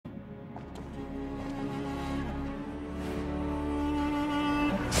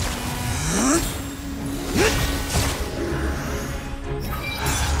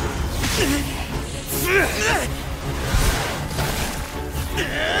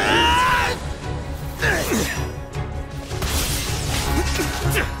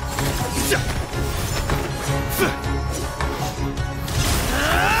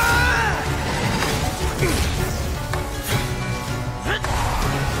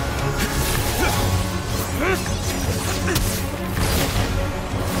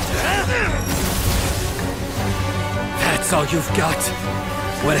That's all you've got?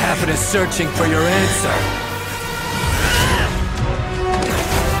 What happened to searching for your answer?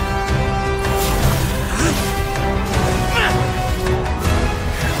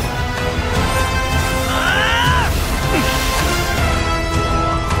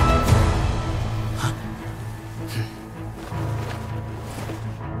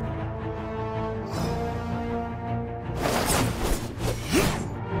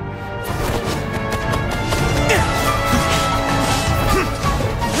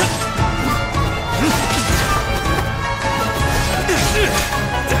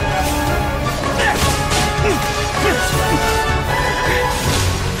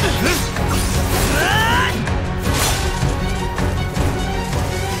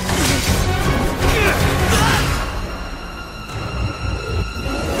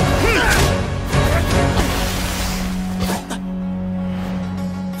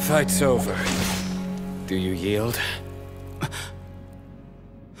 Fight's over. Do you yield?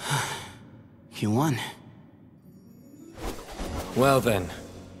 You won. Well then,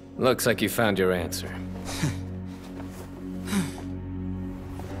 looks like you found your answer.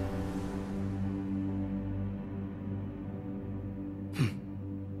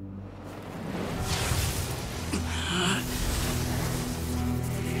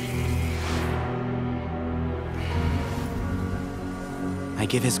 I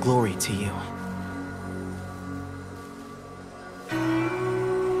give his glory to you.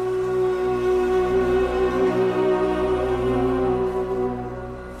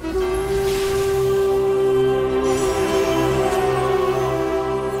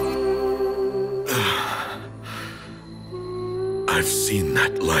 I've seen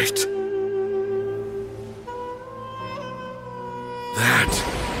that light. That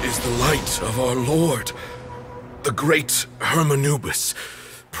is the light of our Lord, the great Hermanubis,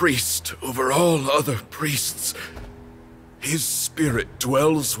 priest over all other priests. His spirit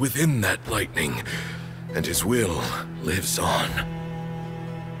dwells within that lightning, and his will lives on.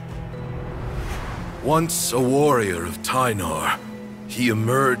 Once a warrior of Tynar, he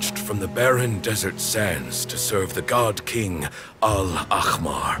emerged from the barren desert sands to serve the god king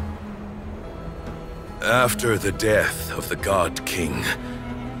Al-Ahmar. After the death of the god king,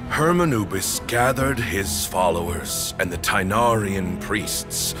 Hermanubis gathered his followers and the Tynarian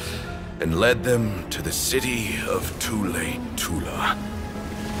priests and led them to the city of Tule-Tula.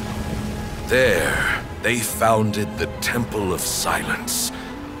 There, they founded the Temple of Silence,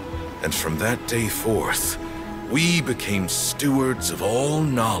 and from that day forth, we became stewards of all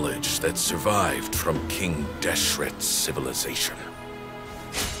knowledge that survived from King Deshret's civilization.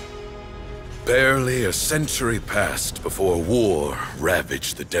 Barely a century passed before war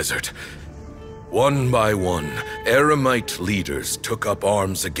ravaged the desert. One by one, Eremite leaders took up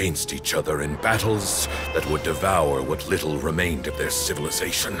arms against each other in battles that would devour what little remained of their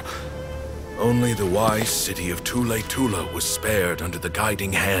civilization. Only the wise city of Tule-Tula was spared under the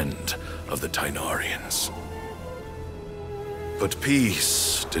guiding hand of the Tynarians. But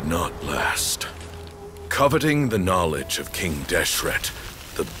peace did not last. Coveting the knowledge of King Deshret,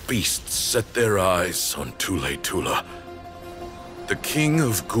 the beasts set their eyes on Tule-Tula. The king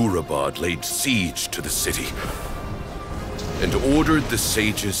of Gurabad laid siege to the city and ordered the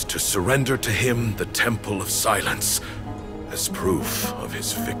sages to surrender to him the Temple of Silence as proof of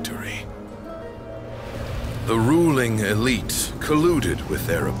his victory. The ruling elite colluded with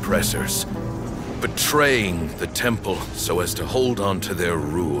their oppressors, betraying the temple so as to hold on to their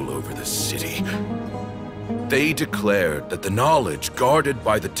rule over the city. They declared that the knowledge guarded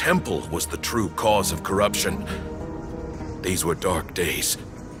by the temple was the true cause of corruption. These were dark days,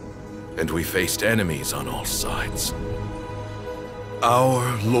 and we faced enemies on all sides.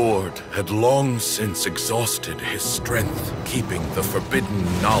 Our Lord had long since exhausted his strength, keeping the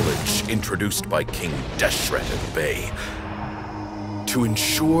forbidden knowledge introduced by King Deshret at bay. To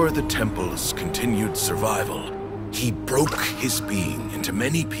ensure the temple's continued survival, he broke his being into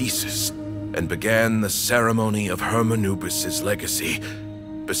many pieces and began the ceremony of Hermanubis' legacy,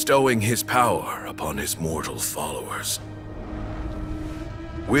 bestowing his power upon his mortal followers.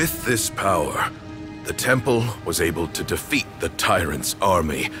 With this power, the temple was able to defeat the tyrant's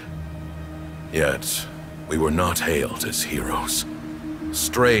army. Yet, we were not hailed as heroes.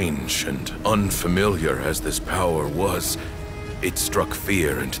 Strange and unfamiliar as this power was, it struck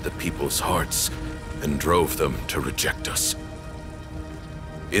fear into the people's hearts and drove them to reject us.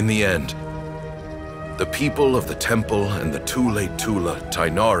 In the end, the people of the temple and the Tule-Tula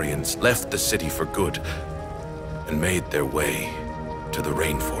Tynarians left the city for good and made their way to the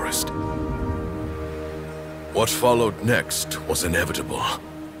rainforest. What followed next was inevitable.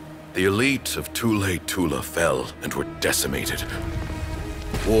 The elite of Tule Tula fell and were decimated.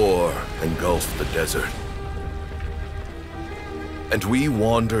 War engulfed the desert. And we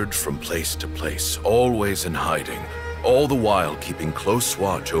wandered from place to place, always in hiding, all the while keeping close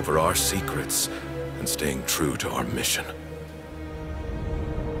watch over our secrets and staying true to our mission.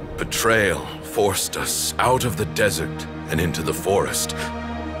 Betrayal forced us out of the desert and into the forest.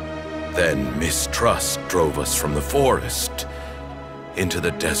 Then mistrust drove us from the forest into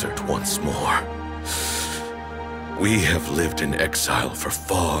the desert once more. We have lived in exile for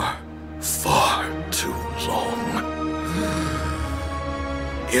far, far too long.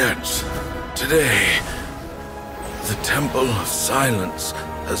 Yet, today, the Temple of Silence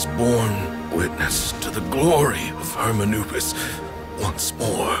has borne witness to the glory of Hermanubis once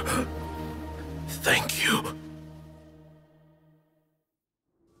more. Thank you.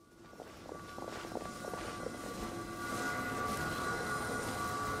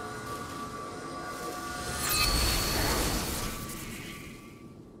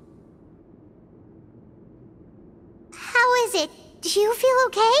 How is it? Do you feel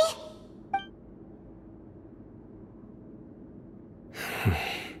okay?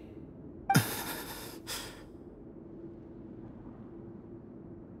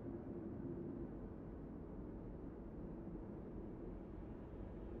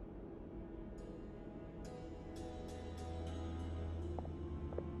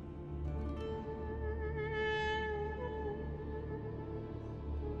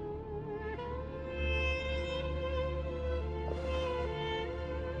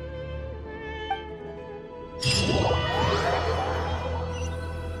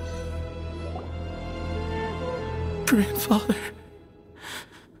 Grandfather.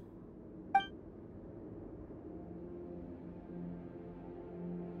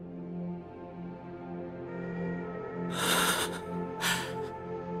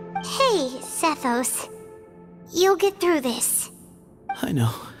 Hey, Sethos. You'll get through this. I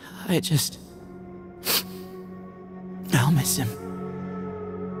know. I'll miss him.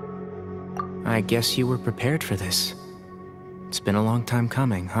 I guess you were prepared for this. It's been a long time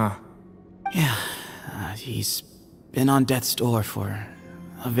coming, huh? Yeah, he's been on death's door for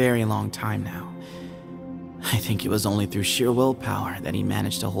a very long time now. I think it was only through sheer willpower that he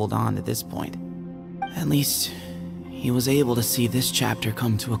managed to hold on to this point. At least, he was able to see this chapter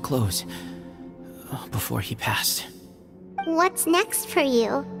come to a close before he passed. What's next for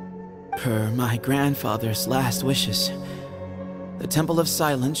you? Per my grandfather's last wishes, the Temple of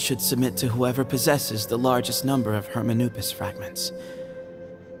Silence should submit to whoever possesses the largest number of Hermanubis fragments.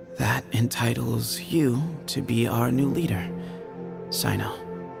 That entitles you to be our new leader, Cyno.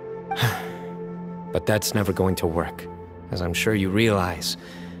 But that's never going to work, as I'm sure you realize.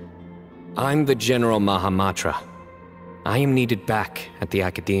 I'm the General Mahamatra. I am needed back at the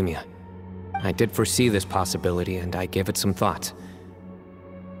Academia. I did foresee this possibility, and I gave it some thought.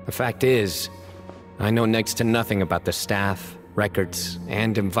 The fact is, I know next to nothing about the staff, records,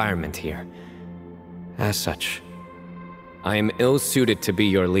 and environment here. As such, I am ill-suited to be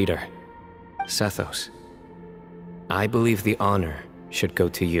your leader. Sethos, I believe the honor should go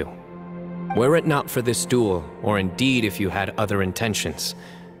to you. Were it not for this duel, or indeed if you had other intentions,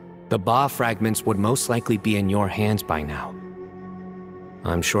 the Ba fragments would most likely be in your hands by now.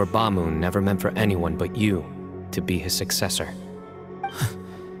 I'm sure Bamoon never meant for anyone but you to be his successor.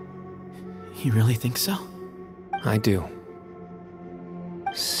 You really think so? I do.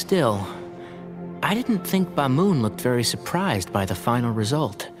 Still, I didn't think Bamoon looked very surprised by the final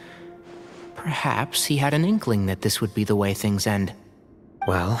result. Perhaps he had an inkling that this would be the way things end.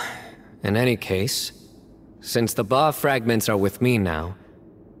 Well, in any case, since the Ba fragments are with me now,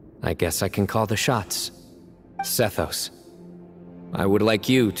 I guess I can call the shots. Sethos, I would like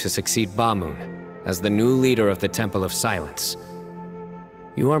you to succeed Bamoon as the new leader of the Temple of Silence.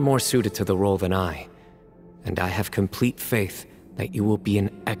 You are more suited to the role than I, and I have complete faith that you will be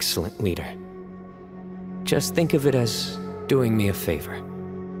an excellent leader. Just think of it as doing me a favor.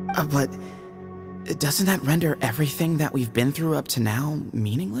 But doesn't that render everything that we've been through up to now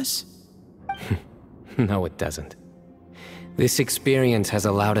meaningless? No, it doesn't. This experience has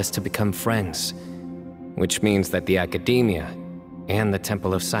allowed us to become friends, which means that the Academia and the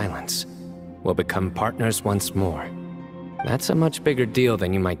Temple of Silence will become partners once more. That's a much bigger deal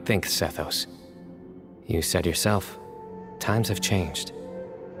than you might think, Sethos. You said yourself, times have changed.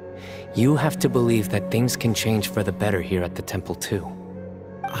 You have to believe that things can change for the better here at the Temple too.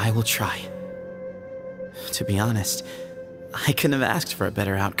 I will try. To be honest, I couldn't have asked for a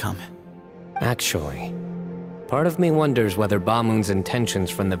better outcome. Actually, part of me wonders whether Bamoon's intentions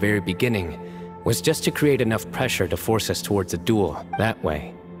from the very beginning was just to create enough pressure to force us towards a duel. That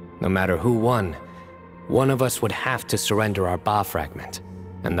way, No matter who won, one of us would have to surrender our Ba fragment,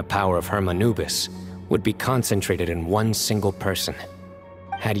 and the power of Hermanubis would be concentrated in one single person.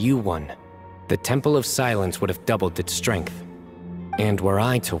 Had you won, the Temple of Silence would have doubled its strength. And were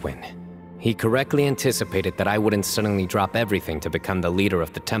I to win, he correctly anticipated that I wouldn't suddenly drop everything to become the leader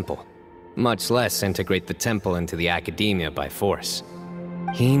of the temple, much less integrate the temple into the academia by force.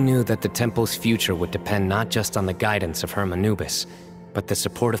 He knew that the temple's future would depend not just on the guidance of Hermanubis, but the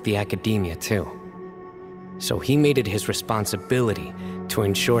support of the academia too. So he made it his responsibility to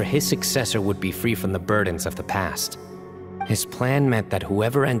ensure his successor would be free from the burdens of the past. His plan meant that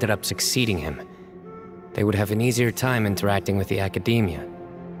whoever ended up succeeding him, they would have an easier time interacting with the academia.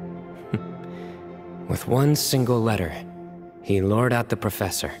 With one single letter, he lured out the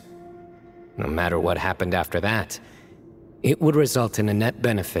professor. No matter what happened after that, it would result in a net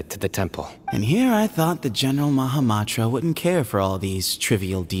benefit to the temple. And here I thought the General Mahamatra wouldn't care for all these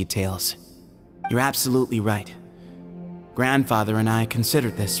trivial details. You're absolutely right. Grandfather and I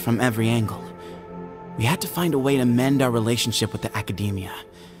considered this from every angle. We had to find a way to mend our relationship with the academia.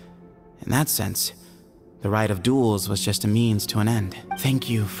 In that sense, the right of duels was just a means to an end. Thank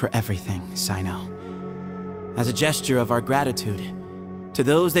you for everything, Cyno. As a gesture of our gratitude, to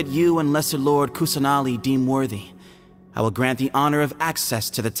those that you and Lesser Lord Kusanali deem worthy, I will grant the honor of access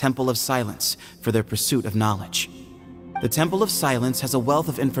to the Temple of Silence for their pursuit of knowledge. The Temple of Silence has a wealth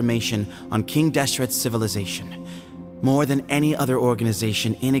of information on King Deshret's civilization, more than any other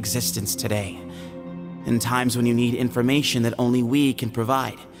organization in existence today. In times when you need information that only we can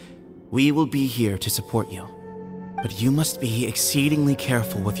provide, we will be here to support you. But you must be exceedingly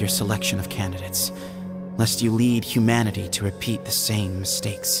careful with your selection of candidates, lest you lead humanity to repeat the same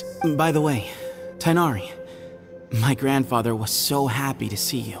mistakes. By the way, Tighnari, my grandfather was so happy to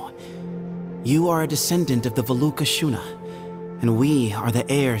see you. You are a descendant of the Veluca Shuna, and we are the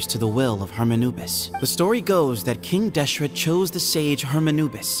heirs to the will of Hermanubis. The story goes that King Deshret chose the sage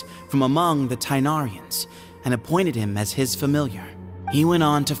Hermanubis from among the Tighnarians and appointed him as his familiar. He went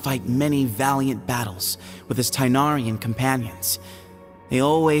on to fight many valiant battles with his Tighnarian companions. They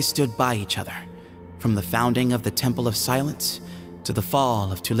always stood by each other, from the founding of the Temple of Silence to the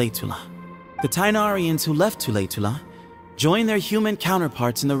fall of Tuletula. The Tighnarians who left Tuletula joined their human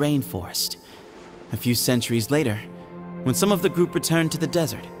counterparts in the rainforest. A few centuries later, when some of the group returned to the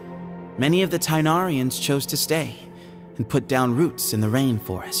desert, many of the Tighnarians chose to stay and put down roots in the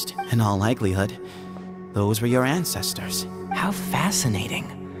rainforest. In all likelihood, those were your ancestors. How fascinating.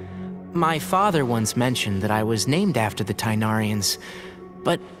 My father once mentioned that I was named after the Tighnarians,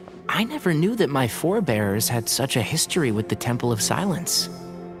 but I never knew that my forebears had such a history with the Temple of Silence.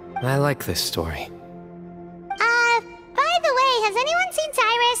 I like this story. By the way, has anyone seen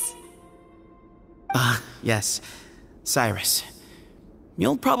Cyrus? Yes, Cyrus.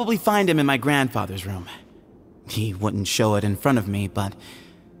 You'll probably find him in my grandfather's room. He wouldn't show it in front of me, but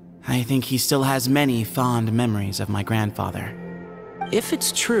I think he still has many fond memories of my grandfather. If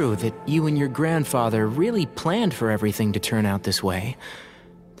it's true that you and your grandfather really planned for everything to turn out this way,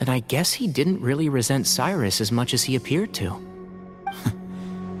 then I guess he didn't really resent Cyrus as much as he appeared to.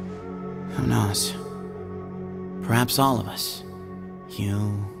 Who knows? Perhaps all of us.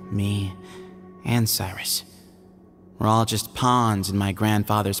 You, me, and Cyrus. We're all just pawns in my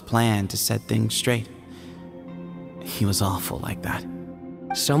grandfather's plan to set things straight. He was awful like that.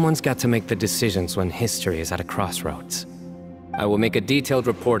 Someone's got to make the decisions when history is at a crossroads. I will make a detailed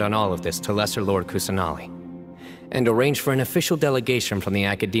report on all of this to Lesser Lord Kusanali, and arrange for an official delegation from the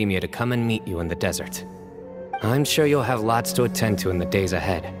Academia to come and meet you in the desert. I'm sure you'll have lots to attend to in the days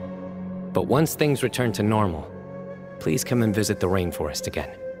ahead. But once things return to normal, please come and visit the rainforest again.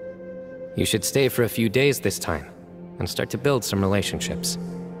 You should stay for a few days this time, and start to build some relationships.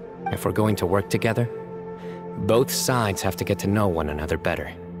 If we're going to work together, both sides have to get to know one another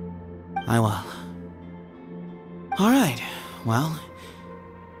better. I will. All right, well,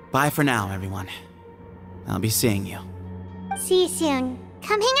 bye for now, everyone. I'll be seeing you. See you soon.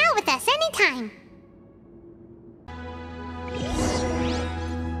 Come hang out with us anytime.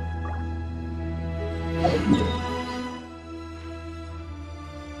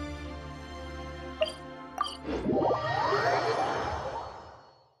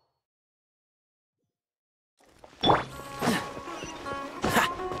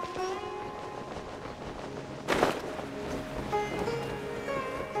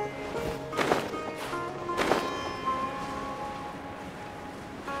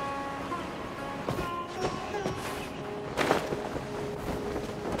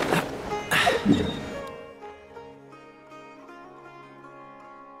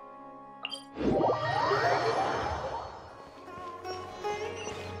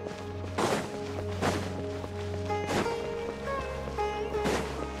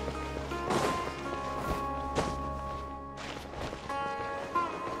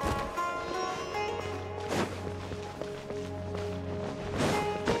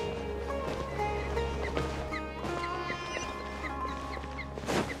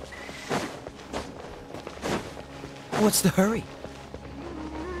 What's the hurry?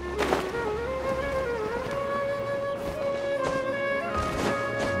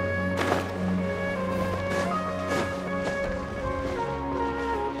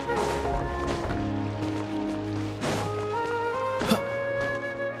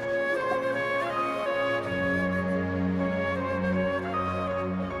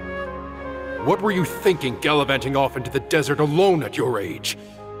 What were you thinking gallivanting off into the desert alone at your age?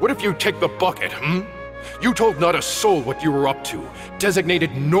 What if you take the bucket, You told not a soul what you were up to,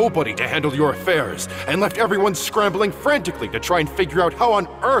 designated nobody to handle your affairs, and left everyone scrambling frantically to try and figure out how on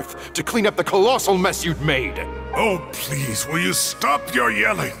earth to clean up the colossal mess you'd made. Oh, please, will you stop your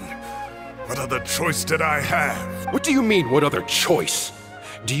yelling? What other choice did I have? What do you mean, what other choice?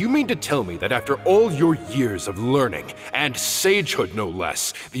 Do you mean to tell me that after all your years of learning, and sagehood no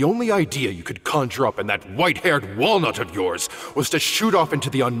less, the only idea you could conjure up in that white-haired walnut of yours was to shoot off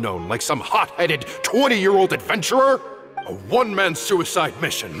into the unknown like some hot-headed 20-year-old adventurer? A one-man suicide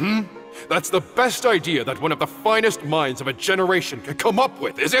mission, That's the best idea that one of the finest minds of a generation could come up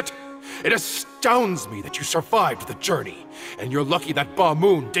with, is it? It astounds me that you survived the journey, and you're lucky that Ba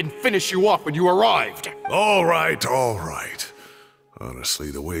Moon didn't finish you off when you arrived. All right, all right. Honestly,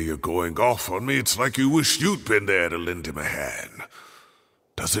 the way you're going off on me, it's like you wish you'd been there to lend him a hand.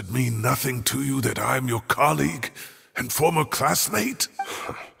 Does it mean nothing to you that I'm your colleague and former classmate?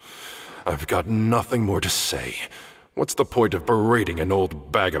 I've got nothing more to say. What's the point of berating an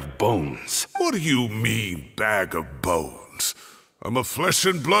old bag of bones? What do you mean, bag of bones? I'm a flesh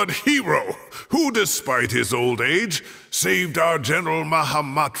and blood hero who, despite his old age, saved our General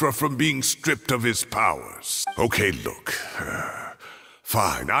Mahamatra from being stripped of his powers. Okay, look.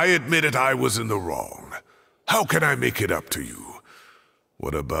 Fine, I admit it, I was in the wrong. How can I make it up to you?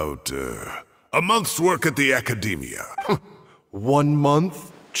 What about, a month's work at the Academia? 1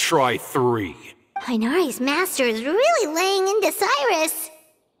 month? Try 3. Inari's master is really laying into Cyrus.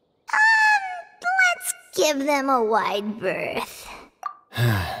 Let's give them a wide berth.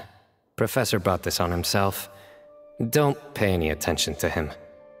 Professor brought this on himself. Don't pay any attention to him.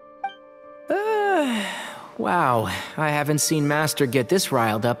 Wow, I haven't seen Master get this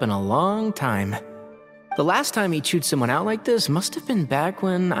riled up in a long time. The last time he chewed someone out like this must have been back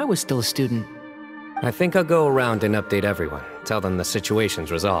when I was still a student. I think I'll go around and update everyone, tell them the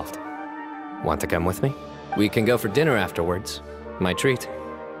situation's resolved. Want to come with me? We can go for dinner afterwards. My treat.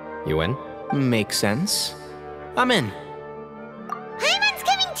 You in? Makes sense. I'm in. Paimon's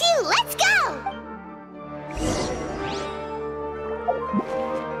coming too! Let's go!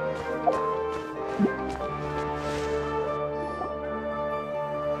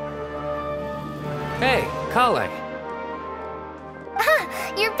 Hey, Kale.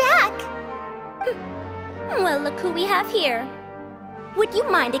 You're back! Well, look who we have here. Would you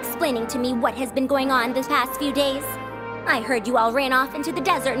mind explaining to me what has been going on this past few days? I heard you all ran off into the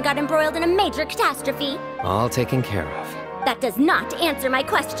desert and got embroiled in a major catastrophe. All taken care of. That does not answer my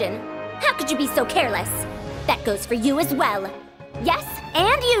question. How could you be so careless? That goes for you as well. Yes,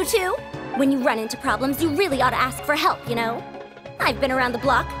 and you too. When you run into problems, you really ought to ask for help, you know? I've been around the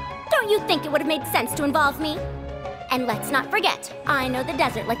block. Don't you think it would have made sense to involve me? And let's not forget, I know the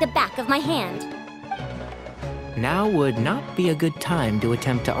desert like the back of my hand. Now would not be a good time to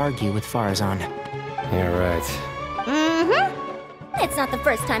attempt to argue with Farazan. You're right. Mm-hmm. It's not the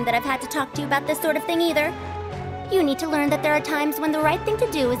first time that I've had to talk to you about this sort of thing either. You need to learn that there are times when the right thing to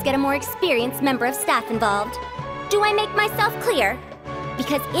do is get a more experienced member of staff involved. Do I make myself clear?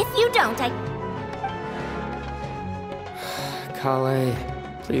 Because if you don't, Kale,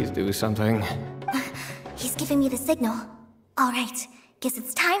 please do something. He's giving me the signal. All right, guess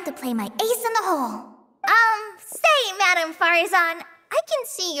it's time to play my ace in the hole. Say, Madam Farazan, I can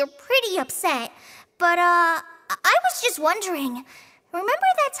see you're pretty upset, but, I was just wondering, remember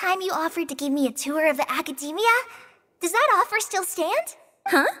that time you offered to give me a tour of the Academia? Does that offer still stand?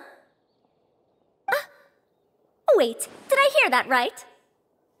 Huh? Wait, did I hear that right?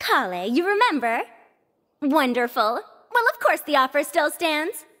 Kale, you remember? Wonderful. Well, of course the offer still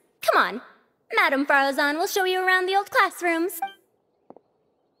stands. Come on, Madam Farazan will show you around the old classrooms.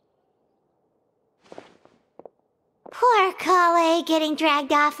 Poor Kale getting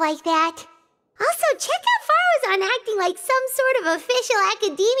dragged off like that. Also, check out Farazan acting like some sort of official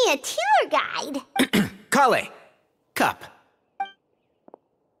Academia tour guide. Kale! Cup.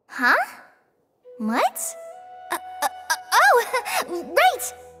 Huh? What? Oh,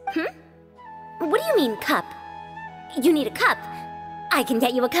 right! What do you mean, cup? You need a cup. I can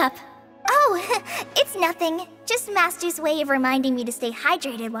get you a cup. Oh, it's nothing. Just Master's way of reminding me to stay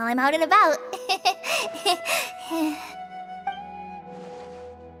hydrated while I'm out and about.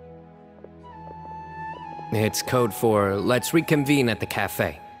 It's code for let's reconvene at the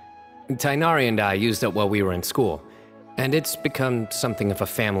cafe. Tainari and I used it while we were in school, and it's become something of a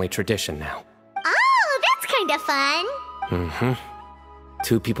family tradition now. Oh, that's kind of fun. Mm-hmm.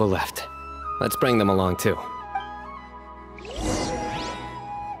 2 people left. Let's bring them along too.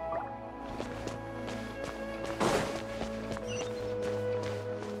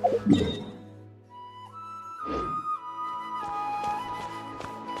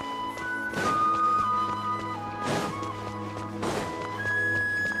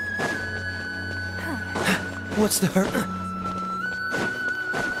 What's the hurt?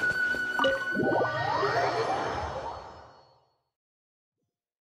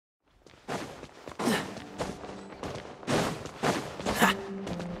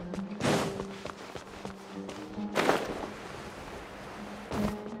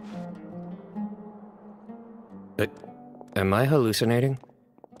 Am I hallucinating?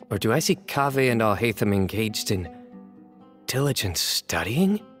 Or do I see Kaveh and Alhaitham engaged in diligent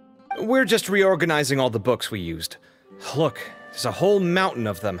studying? We're just reorganizing all the books we used. Look, there's a whole mountain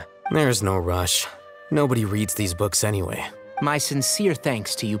of them. There's no rush. Nobody reads these books anyway. My sincere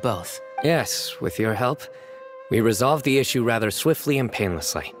thanks to you both. Yes, with your help, we resolved the issue rather swiftly and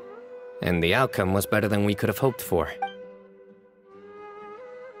painlessly. And the outcome was better than we could have hoped for.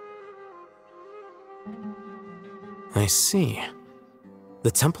 I see. The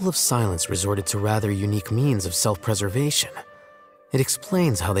Temple of Silence resorted to rather unique means of self-preservation. It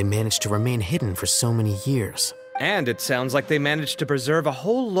explains how they managed to remain hidden for so many years. And it sounds like they managed to preserve a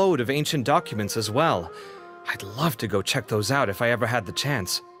whole load of ancient documents as well. I'd love to go check those out if I ever had the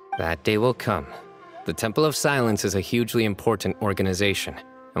chance. That day will come. The Temple of Silence is a hugely important organization,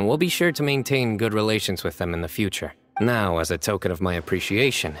 and we'll be sure to maintain good relations with them in the future. Now, as a token of my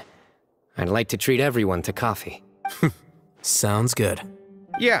appreciation, I'd like to treat everyone to coffee. Sounds good.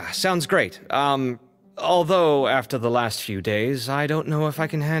 Yeah, sounds great. Although after the last few days, I don't know if I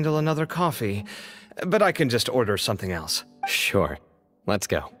can handle another coffee, but I can just order something else. Sure. Let's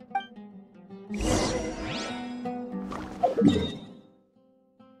go.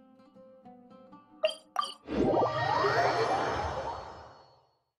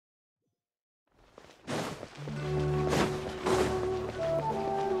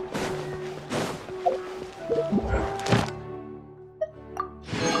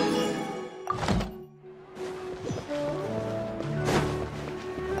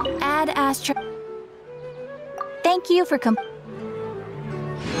 Ad Astra. Thank you for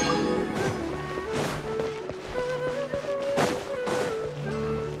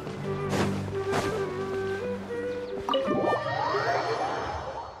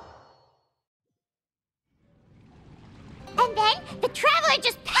And then the Traveler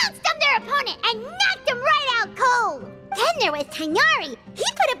just pounced on their opponent and knocked him right out cold. Then there was Tainari. He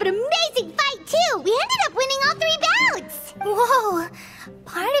put up an amazing fight too. We ended up winning all 3 bouts. Whoa.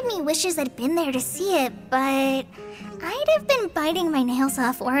 Part of me wishes I'd been there to see it, but I'd have been biting my nails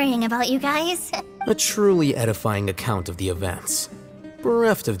off worrying about you guys. A truly edifying account of the events.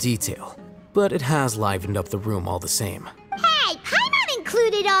 Bereft of detail, but it has livened up the room all the same. Hey, Paimon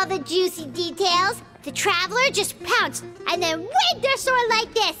included all the juicy details. The Traveler just pounced and then waved their sword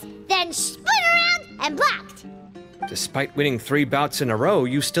like this, then spun around and blocked. Despite winning 3 bouts in a row,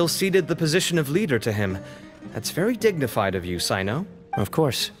 you still ceded the position of leader to him. That's very dignified of you, Cyno. Of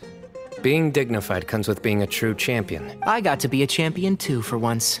course. Being dignified comes with being a true champion. I got to be a champion too for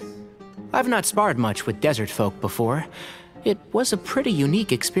once. I've not sparred much with desert folk before. It was a pretty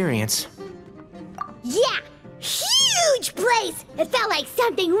unique experience. Yeah, huge place! It felt like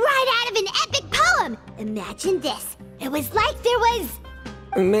something right out of an epic poem. Imagine this. It was like there was...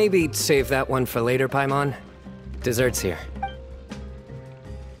 Maybe save that one for later, Paimon. Dessert's here.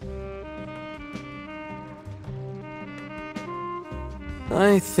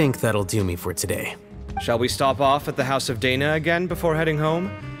 I think that'll do me for today. Shall we stop off at the House of Dana again before heading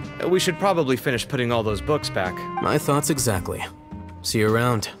home? We should probably finish putting all those books back. My thoughts exactly. See you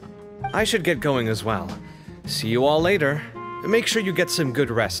around. I should get going as well. See you all later. Make sure you get some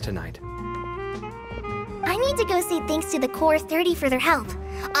good rest tonight. I need to go say thanks to the Core 30 for their help.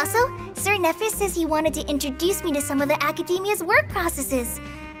 Also, Sir Nephis says he wanted to introduce me to some of the Academia's work processes.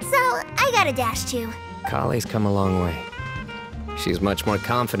 So, I gotta dash too. Kale's come a long way. She's much more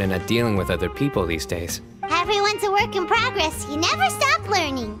confident at dealing with other people these days. Everyone's a work in progress. You never stop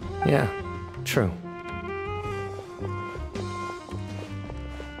learning. Yeah, true.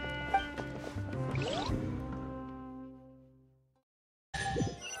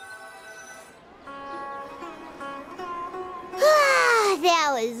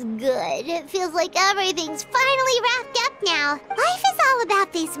 That was good. It feels like everything's finally wrapped up now. Life is all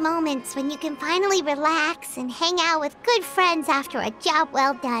about these moments when you can finally relax and hang out with good friends after a job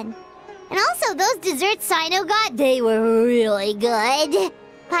well done. And also, those desserts Cyno got, they were really good.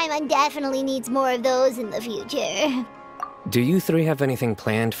 Paimon definitely needs more of those in the future. Do you three have anything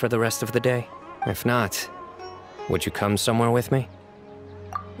planned for the rest of the day? If not, would you come somewhere with me?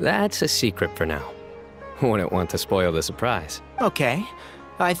 That's a secret for now. Wouldn't want to spoil the surprise. Okay.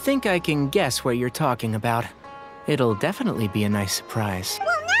 I think I can guess what you're talking about. It'll definitely be a nice surprise.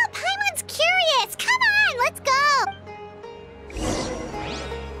 Well, now Paimon's curious. Come on, let's go.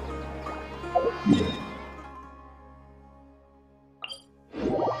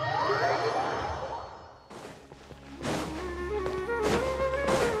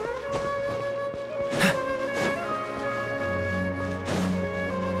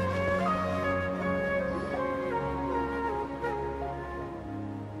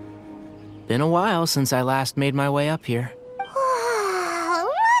 Been a while since I last made my way up here. Wow,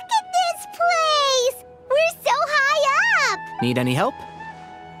 look at this place! We're so high up! Need any help?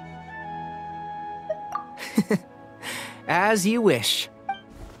 As you wish.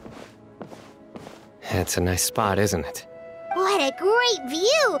 It's a nice spot, isn't it? What a great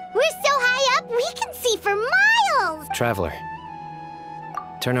view! We're so high up, we can see for miles! Traveler,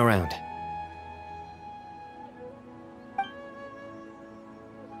 turn around.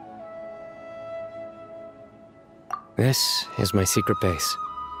 This is my secret base.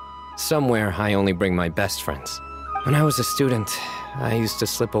 Somewhere I only bring my best friends. When I was a student, I used to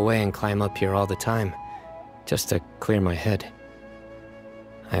slip away and climb up here all the time, just to clear my head.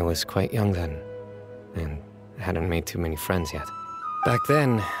 I was quite young then, and hadn't made too many friends yet. Back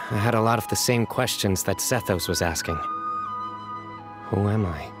then, I had a lot of the same questions that Zethos was asking. Who am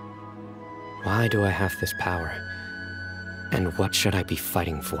I? Why do I have this power? And what should I be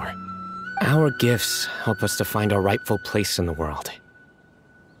fighting for? Our gifts help us to find our rightful place in the world.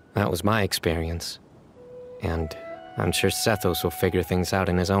 That was my experience. And I'm sure Zethos will figure things out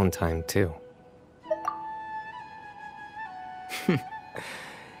in his own time, too.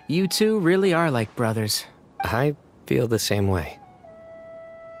 You two really are like brothers. I feel the same way.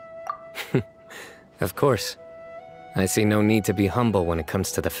 Of course. I see no need to be humble when it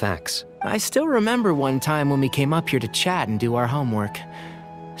comes to the facts. I still remember one time when we came up here to chat and do our homework.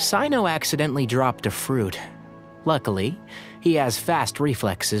 Cyno accidentally dropped a fruit. Luckily, he has fast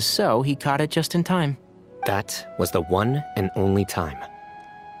reflexes, so he caught it just in time. That was the one and only time.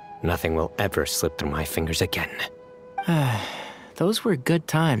 Nothing will ever slip through my fingers again. Those were good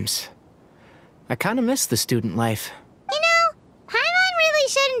times. I kinda miss the student life. You know, Paimon really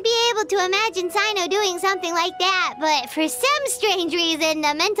shouldn't be able to imagine Cyno doing something like that, but for some strange reason,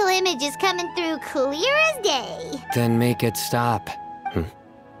 the mental image is coming through clear as day. Then make it stop.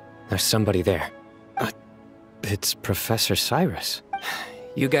 There's somebody there. It's Professor Cyrus.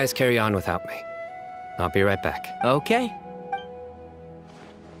 You guys carry on without me. I'll be right back. Okay.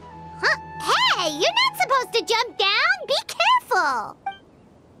 Huh? Hey, you're not supposed to jump down! Be careful!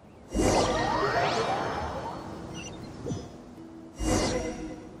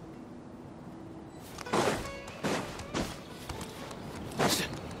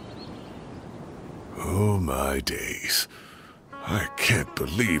 Oh my days. I can't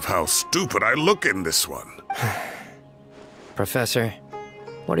believe how stupid I look in this one. Professor,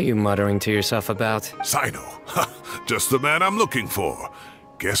 what are you muttering to yourself about? Cyno. Just the man I'm looking for.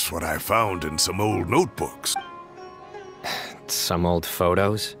 Guess what I found in some old notebooks? Some old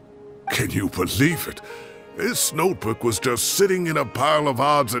photos? Can you believe it? This notebook was just sitting in a pile of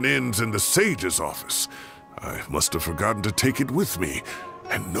odds and ends in the Sage's office. I must have forgotten to take it with me,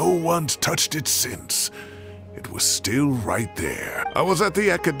 and no one's touched it since. It was still right there. I was at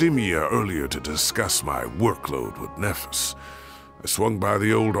the Academia earlier to discuss my workload with Nephis. I swung by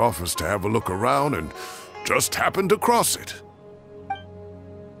the old office to have a look around and just happened to cross it.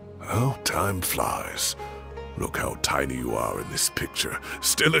 Well, time flies. Look how tiny you are in this picture.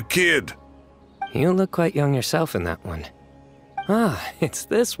 Still a kid. You look quite young yourself in that one. Ah, it's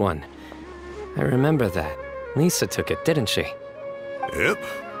this one. I remember that. Lisa took it, didn't she? Yep.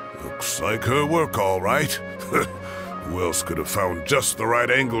 Looks like her work, all right. Who else could have found just the right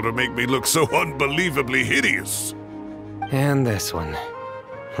angle to make me look so unbelievably hideous? And this one.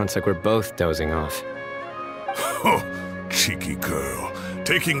 Looks like we're both dozing off. Oh, cheeky girl.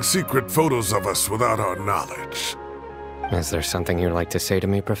 Taking secret photos of us without our knowledge. Is there something you'd like to say to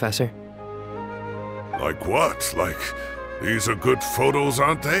me, Professor? Like what? Like, these are good photos,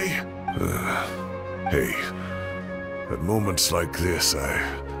 aren't they? Hey, at moments like this, I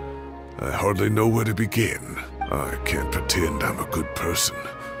hardly know where to begin. I can't pretend I'm a good person.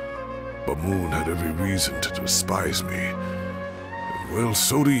 But Moon had every reason to despise me. And Well,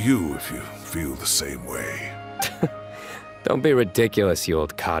 so do you if you feel the same way. Don't be ridiculous, you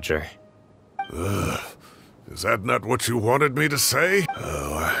old codger. Is that not what you wanted me to say?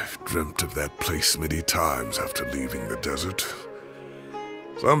 Oh, I've dreamt of that place many times after leaving the desert.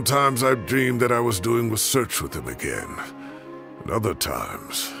 Sometimes I've dreamed that I was doing research with them again. And other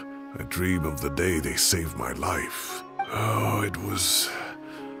times, I dream of the day they saved my life. Oh, it was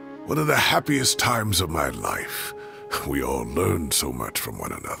one of the happiest times of my life. We all learned so much from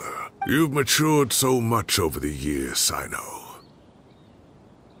one another. You've matured so much over the years, Cyno.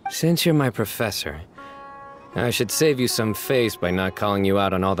 Since you're my professor, I should save you some face by not calling you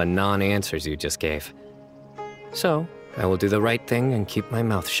out on all the non-answers you just gave. So, I will do the right thing and keep my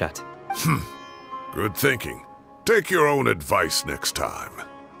mouth shut. Good thinking. Take your own advice next time.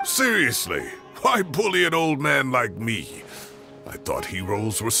 Seriously, why bully an old man like me? I thought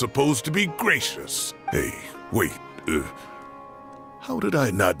heroes were supposed to be gracious. Hey, wait, how did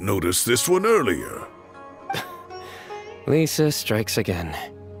I not notice this one earlier? Lisa strikes again.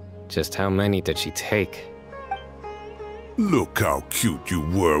 Just how many did she take? Look how cute you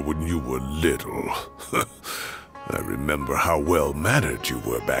were when you were little. I remember how well-mannered you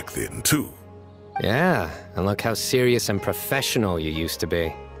were back then, too. Yeah, and look how serious and professional you used to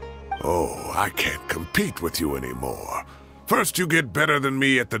be. Oh, I can't compete with you anymore. First you get better than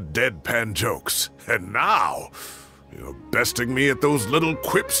me at the deadpan jokes, and now you're besting me at those little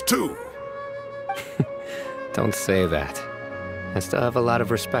quips, too. Don't say that. I still have a lot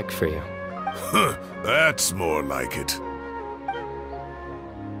of respect for you. That's more like it.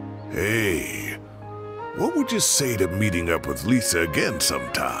 Hey, what would you say to meeting up with Lisa again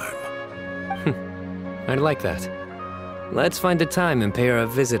sometime? I'd like that. Let's find a time and pay her a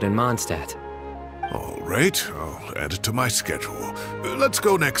visit in Mondstadt. All right, I'll add it to my schedule. Let's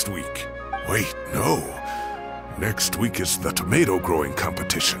go next week. Wait, no. Next week is the tomato growing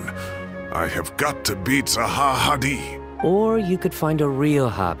competition. I have got to beat Zaha Hadid. Or you could find a real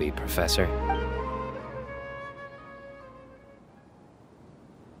hobby, Professor.